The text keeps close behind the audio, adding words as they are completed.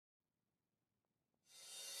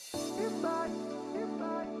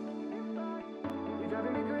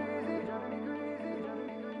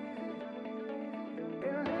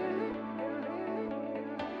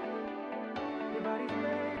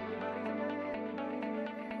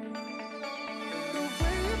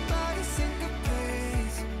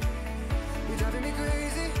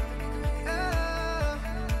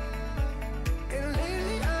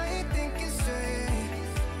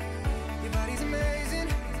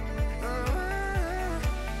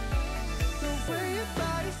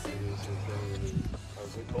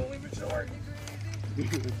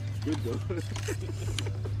Good though.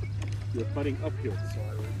 You're putting uphill.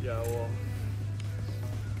 Yeah, well.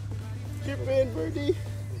 Chip in, birdie.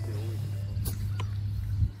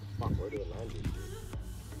 Fuck, where do I land it?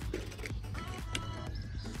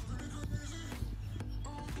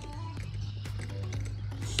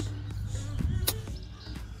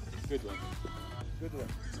 Good one. Good one.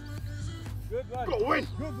 Good one. Go in.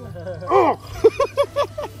 Good one. Oh!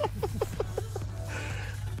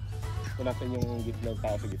 Punasan yung gitna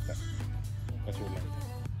tao sa gitna. Kasulan.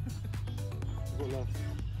 Wala.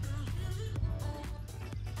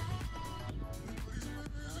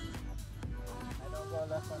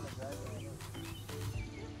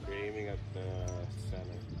 We're aiming at the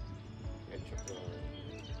center edge of the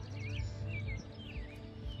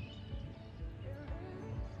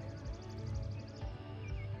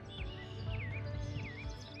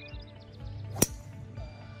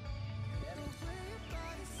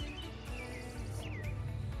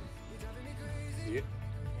see it?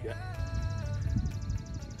 Yeah.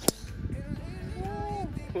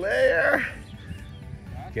 Player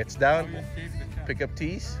gets down, pick up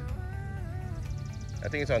tees. I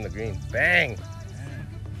think it's on the green. Bang!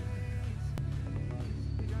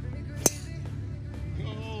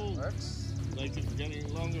 Oh, works. Like it's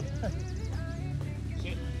getting longer.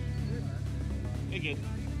 Sit. Take it.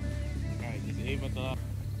 Alright, just aim at the.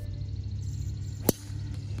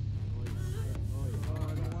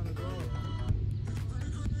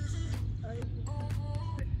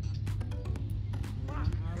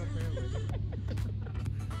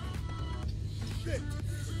 Shit!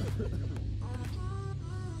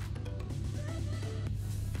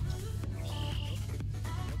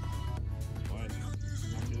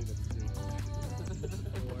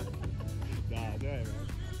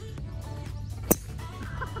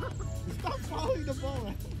 Stop following the ball,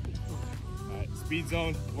 man. Alright, speed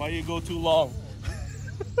zone. Why you go too long?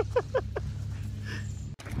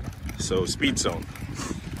 So, speed zone.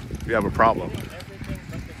 We have a problem.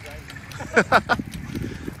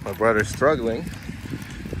 My brother's struggling.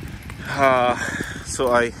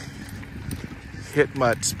 So I hit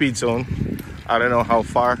my speed zone. I don't know how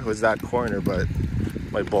far was that corner, but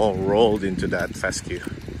my ball rolled into that fescue.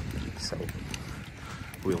 So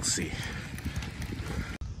we'll see.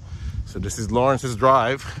 So this is Lawrence's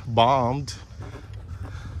drive, bombed.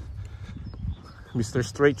 Mr.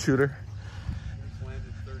 Straight Shooter. Just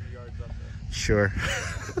landed 30 yards up there. Sure.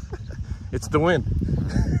 It's the wind.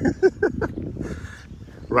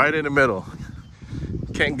 Right in the middle.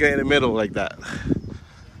 Can't get in the middle like that.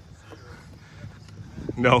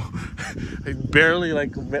 No. I barely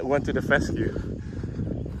like went to the fescue.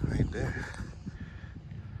 Right there.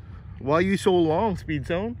 Why are you so long, speed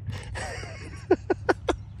zone?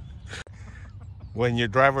 When your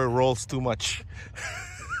driver rolls too much.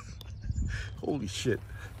 Holy shit.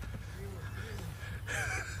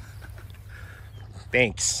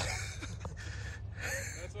 Thanks.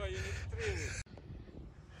 That's why you need to train it.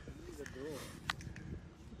 You need a draw.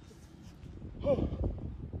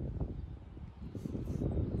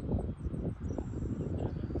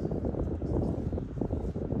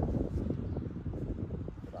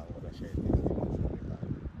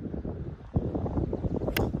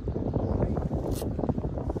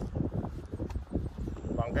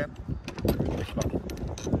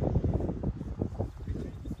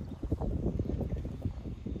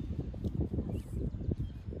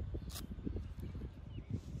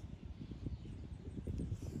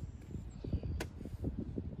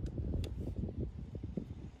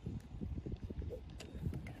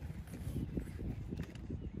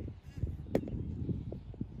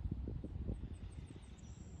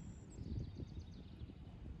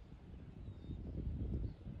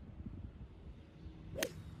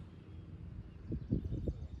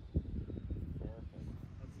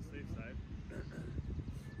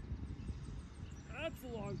 That's a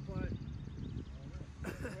long putt.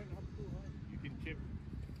 You can chip.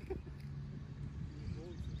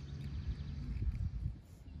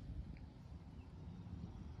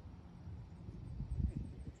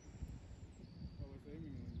 I was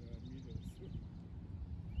aiming on the meters.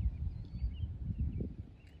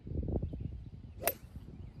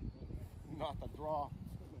 Not a draw.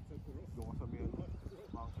 Draw sa meal.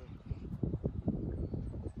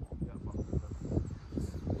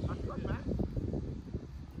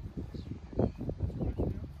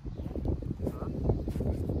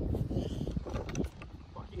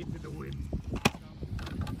 Into the wind.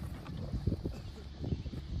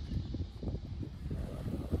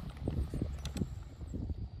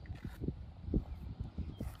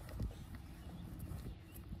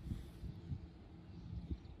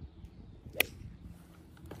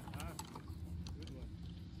 Good one.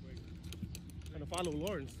 follow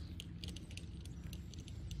Lawrence.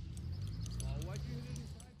 Why'd you hit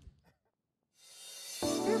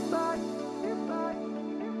it inside?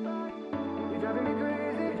 You're driving me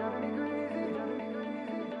crazy,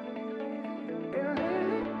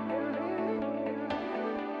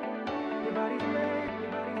 Your body's made,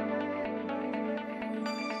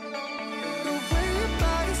 The way your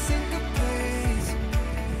body syncopates,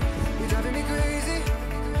 you're driving me crazy.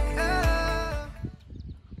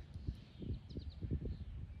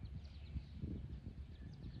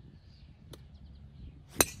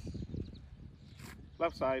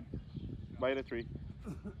 Left side, by the tree.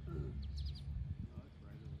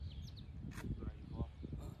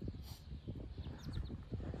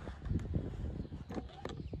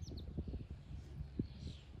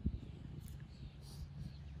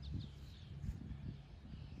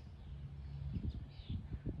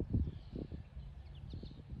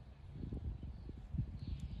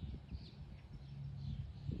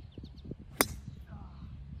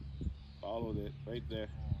 Followed it right there.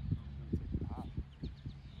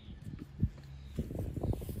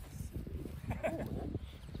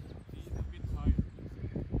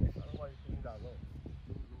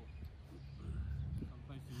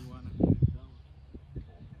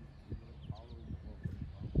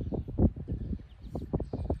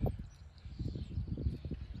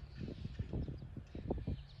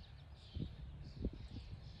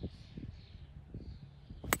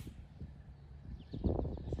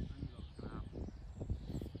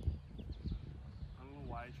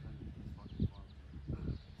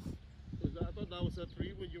 I thought that was a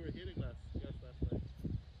 3 when you were hitting last night.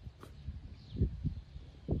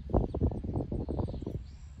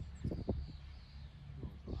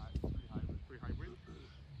 Pre-hybrid?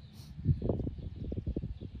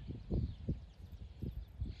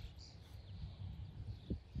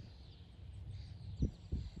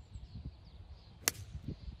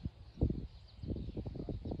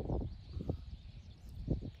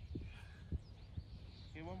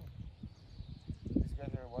 Okay, one more. These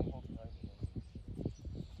guys are one whole time.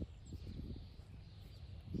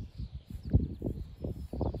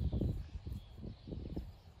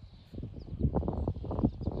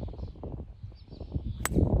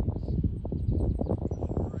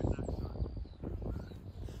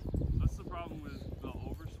 That's the problem with the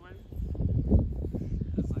overswing.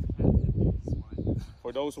 Is I can't hit these ones.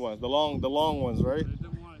 For those ones, the long ones, right? I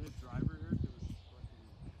didn't want to hit driver here because it's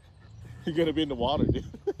fucking. You're gonna be in the water, dude.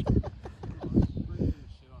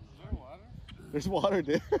 There's water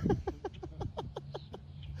there.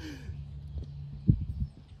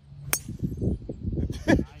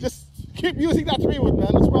 Just keep using that 3-wood, man.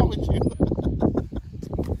 What's wrong with you?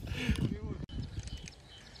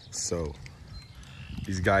 So,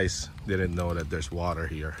 these guys didn't know that there's water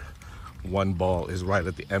here. One ball is right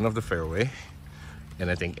at the end of the fairway, and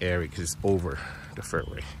I think Eric is over the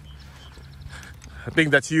fairway. I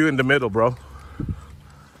think that's you in the middle, bro.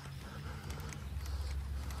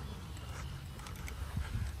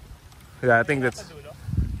 Yeah, I think that's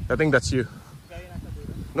you.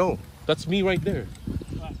 No, that's me right there.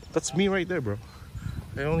 That's me right there, bro.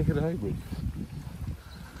 I only hit a hybrid.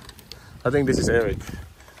 I think this is Eric.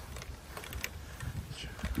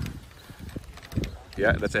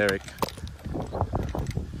 Yeah, that's Eric.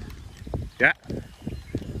 Yeah.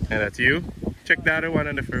 And that's you. Check the other one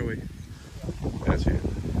on the fairway. That's you.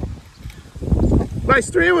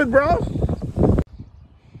 Nice 3-wood, bro.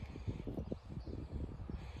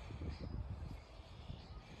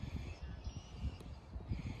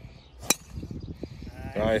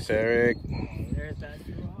 Nice, Eric. There's that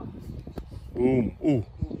draw. Boom. Ooh.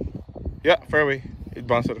 Yeah, fairway. It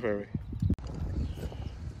bounced to the fairway.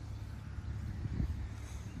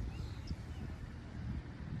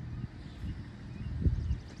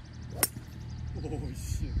 Oh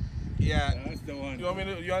shit. Yeah. That's the one. You want me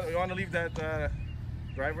to? You want to leave that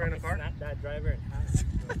driver in the car? Snap that driver in half.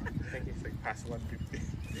 I think it's like past 150.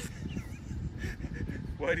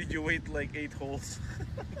 Why did you wait like 8 holes?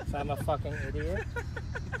 So I'm a fucking idiot.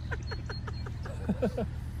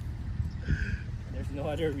 There's no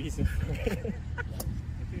other reason for it.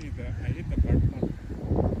 I think I hit the car pump.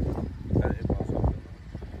 That is awesome.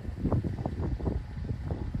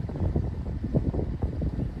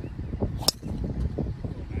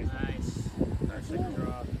 Nice. Nice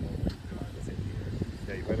draw.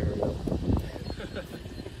 Yeah, you better hurry up.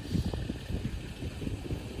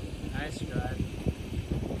 Nice drive.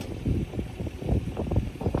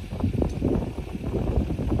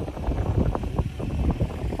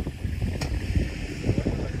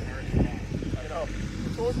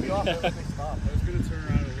 Me off, everything stopped. I was gonna turn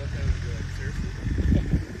around and look at it and be like, seriously?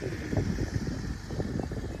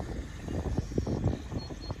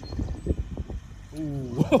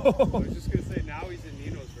 was just gonna say now he's in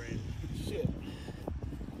Nino's range. Shit.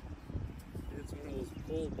 It's one of those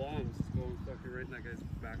pole bombs that's going fucking right in that guy's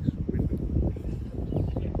back window.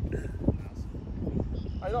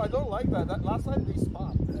 I know, I don't like that. That last time they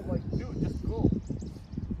stopped. I'm like, dude, just go.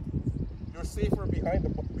 You're safer behind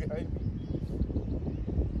me.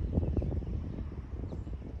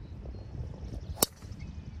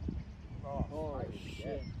 Oh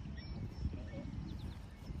shit.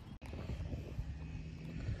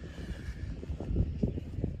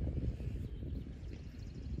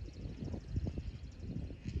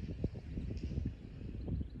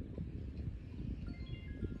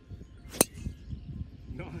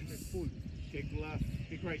 Nice. Full. Kick left.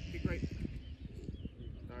 Kick right. Kick right.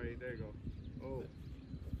 Sorry, there you go. Oh.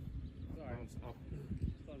 Sorry. Bounce up.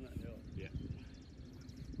 It's on that hill. Yeah.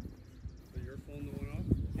 So you're pulling the one off?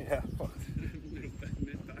 Yeah. Fuck.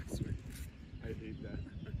 Mid backswing. I hate that.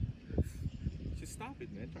 Just stop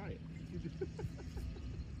it, man. Try it.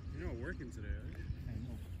 You're not working today, are you? I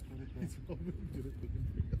know. It's probably good at looking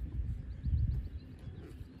for you.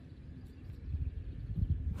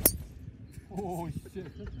 Oh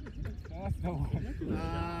shit. That's the one.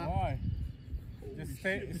 Why? Just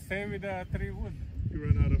stay with the 3 wood. You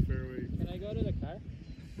run out of fairway. Can I go to the car?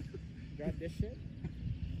 Grab this shit?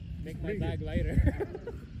 Make my Bring bag lighter.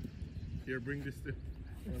 Here, bring this to.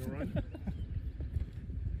 Wanna run?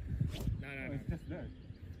 No. It's just there.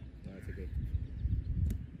 No, it's okay.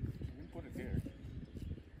 We put it here.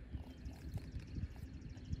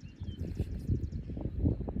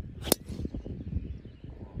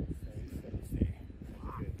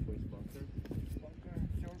 Okay, twist bunker. Bunker,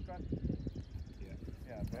 shortcut.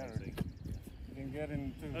 Yeah, better. See? You can get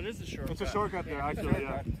into. That is a shortcut. It's a shortcut there, actually,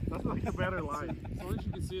 yeah. That's like a better line. As long as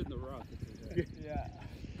you can see it in the rough, it's okay. Yeah.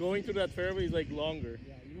 Going to that fairway is like longer.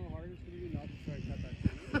 Yeah, you know how hard it's going to be not to try and cut that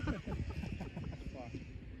corner? Fuck.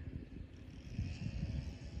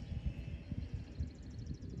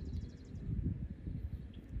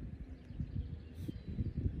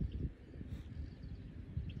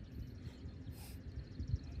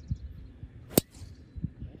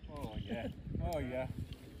 Oh yeah. Oh yeah.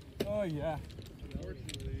 Oh yeah.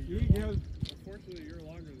 Unfortunately, you're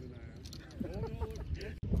longer than I am. Oh, no, look.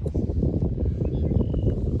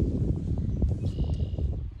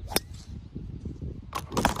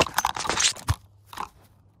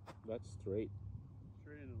 That's straight.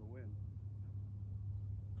 Straight into the wind.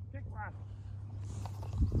 Kick left.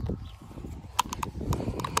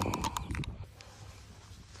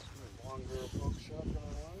 Longer approach shot than I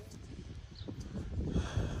wanted.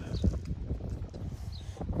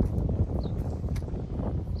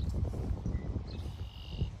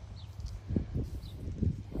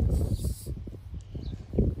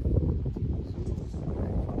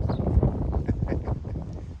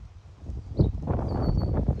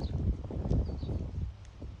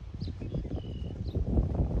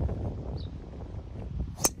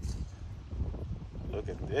 Look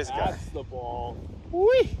at this guy. That's the ball.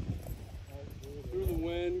 Whee! Through the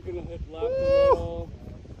wind, gonna hit left a little.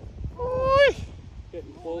 Whee!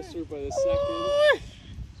 Getting closer by the second.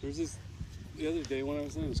 There's this, the other day when I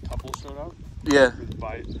was in, this couple showed up Yeah. with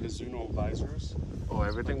Mizuno visors. Oh,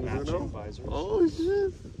 everything was Matching in visors. Oh,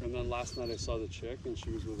 shit. And then last night I saw the chick and she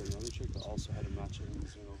was with another chick that also had a matching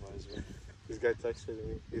Mizuno visor. This guy texted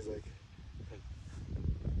me. He's like,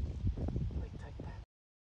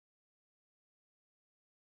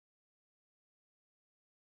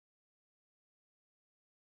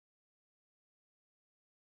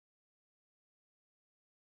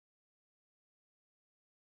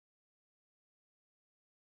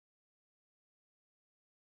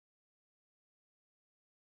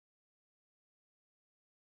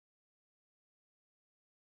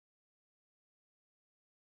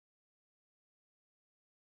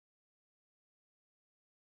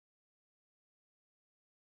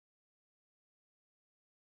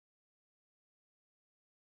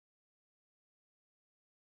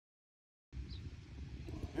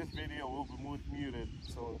 this video will be muted,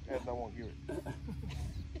 so Edna won't hear it.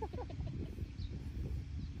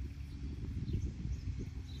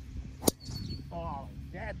 Oh,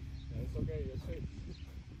 dead. It's okay, you're safe.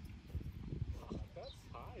 That's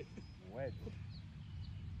high. Wedge.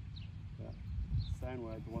 Yeah. Sand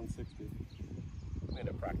wedge 160. Made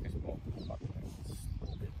a practice ball. Fuck, man.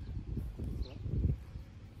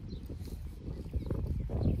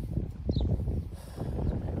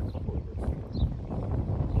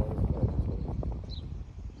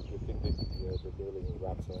 Stupid. You think the building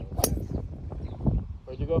wraps around?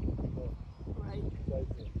 Where'd you go? Right.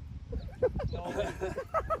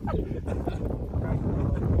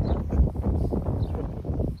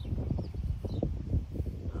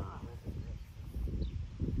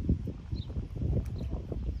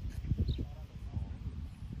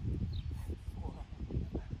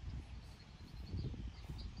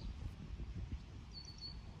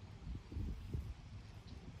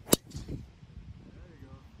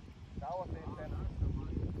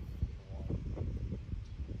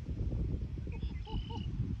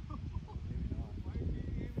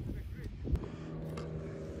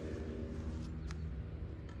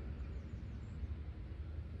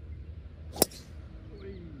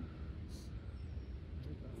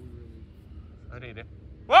 What are you doing?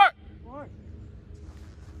 What? What?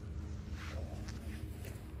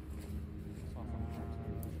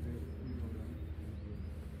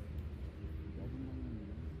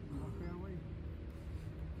 Fairway.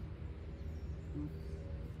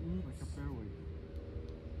 Like a fairway.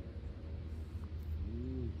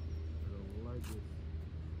 I like this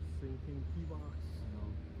sinking tee box.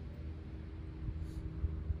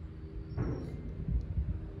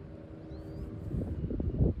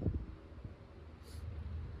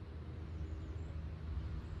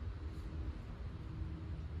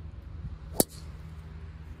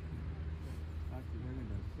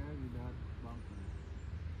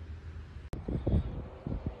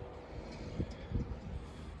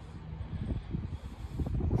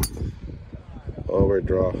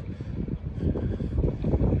 Overdraw.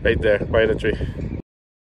 Right there, by the tree.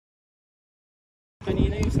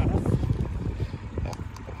 Kanina yung sarap.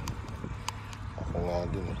 Ako nga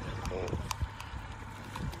din.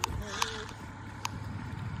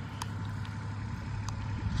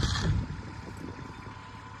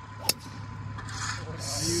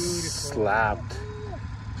 Slapped.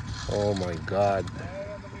 Oh my god.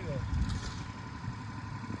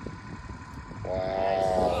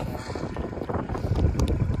 Wow.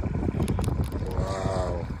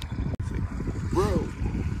 Wow. Bro.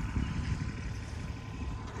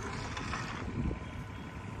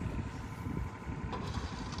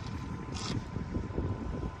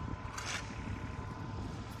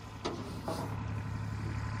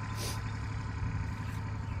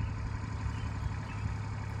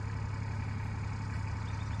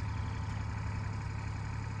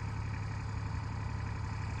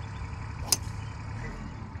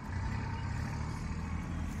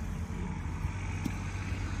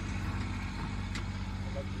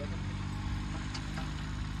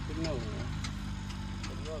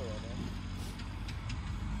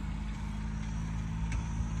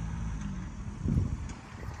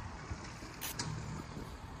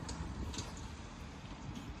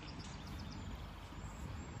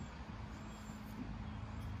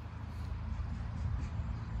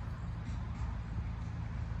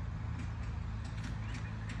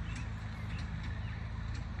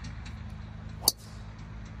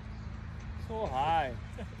 So high.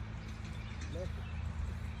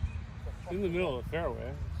 In the middle of the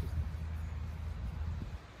fairway.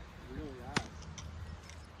 Really high.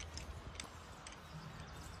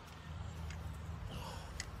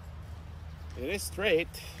 It is straight.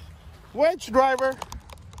 Wedge driver.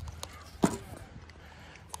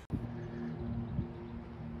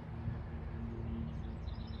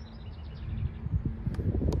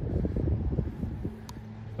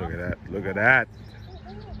 Look at that. Look at that.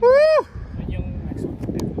 Woo! Yan yung next one.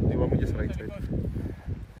 Di ba mo just right side?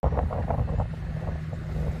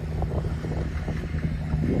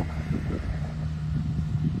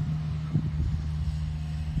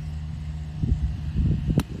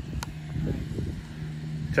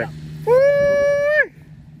 Check. Woo!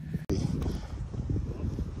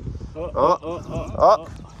 Oh.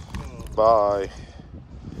 Bye.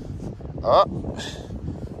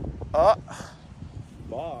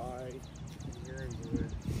 Bye.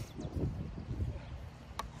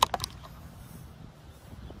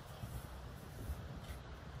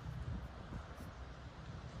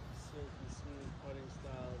 Silky smooth putting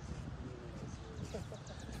styles.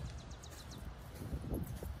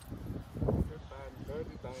 Good time,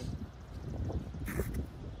 dirty time.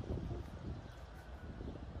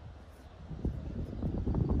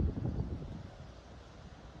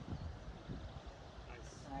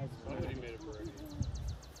 Nice. Somebody made a birdie.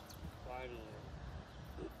 Finally.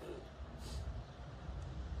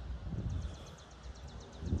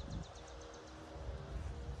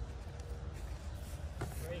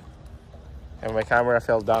 And my camera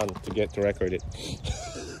fell down to get to record it.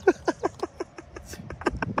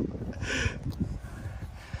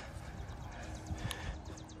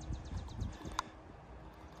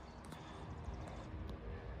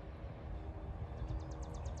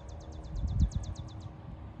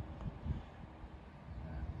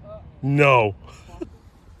 No.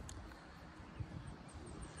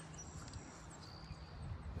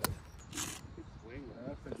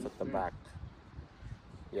 It's at the back.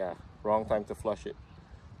 Yeah, wrong time to flush it.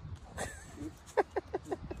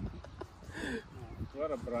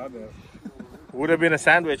 What a brother. Would have been a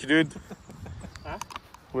sandwich, dude. Huh?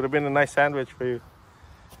 Would have been a nice sandwich for you.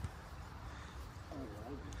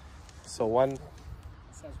 So one, It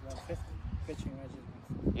says 150. Pitching wedges.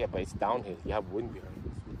 yeah, but it's downhill. You have wind behind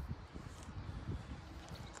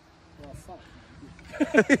Well, fuck.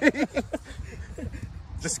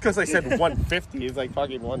 Just because I said 150, it's like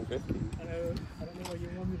fucking 150. I don't know what you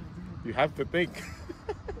want me to do. You have to think.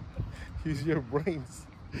 Use your brains.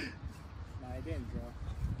 No, I didn't draw.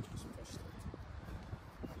 Just pushed it.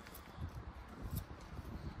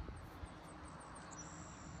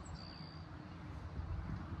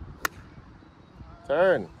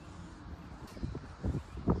 Turn.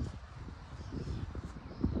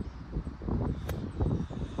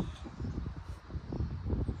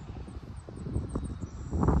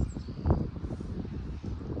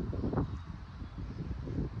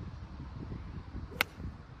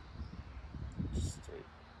 Straight.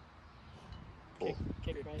 Pull.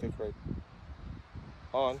 Kick right. Kick right.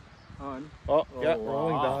 On. On. Oh, yeah, Oh,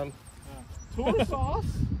 rolling wow. down. Tour sauce?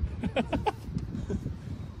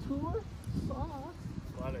 Tour sauce?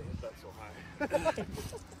 Glad I hit that so high. Because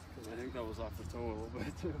I think that was off the toe a little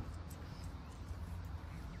bit too.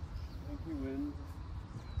 I think we win.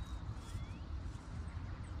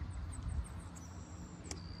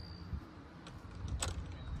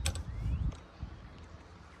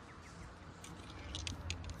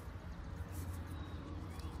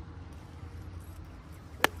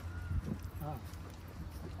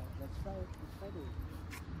 Let's try it. Let's try it.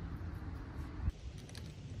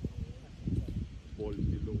 Ball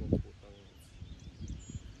below.